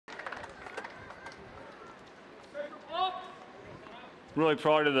Really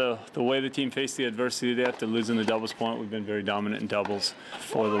proud of the way the team faced the adversity today after losing the doubles point. We've been very dominant in doubles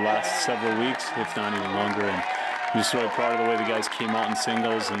for the last several weeks, if not even longer. And I'm just really proud of the way the guys came out in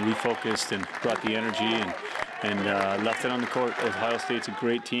singles and refocused and brought the energy and left it on the court. Ohio State's a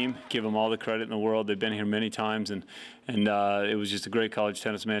great team. Give them all the credit in the world. They've been here many times, and it was just a great college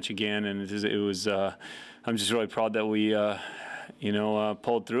tennis match again. And I'm just really proud that we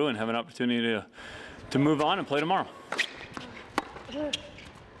pulled through and have an opportunity to move on and play tomorrow.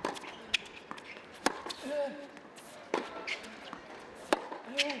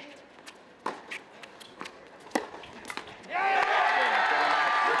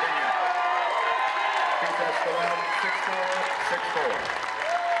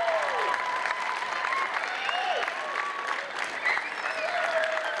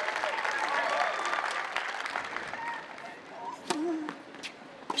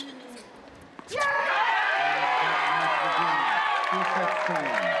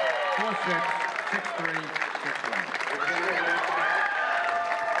 Four, 6, 6-3, 6-1.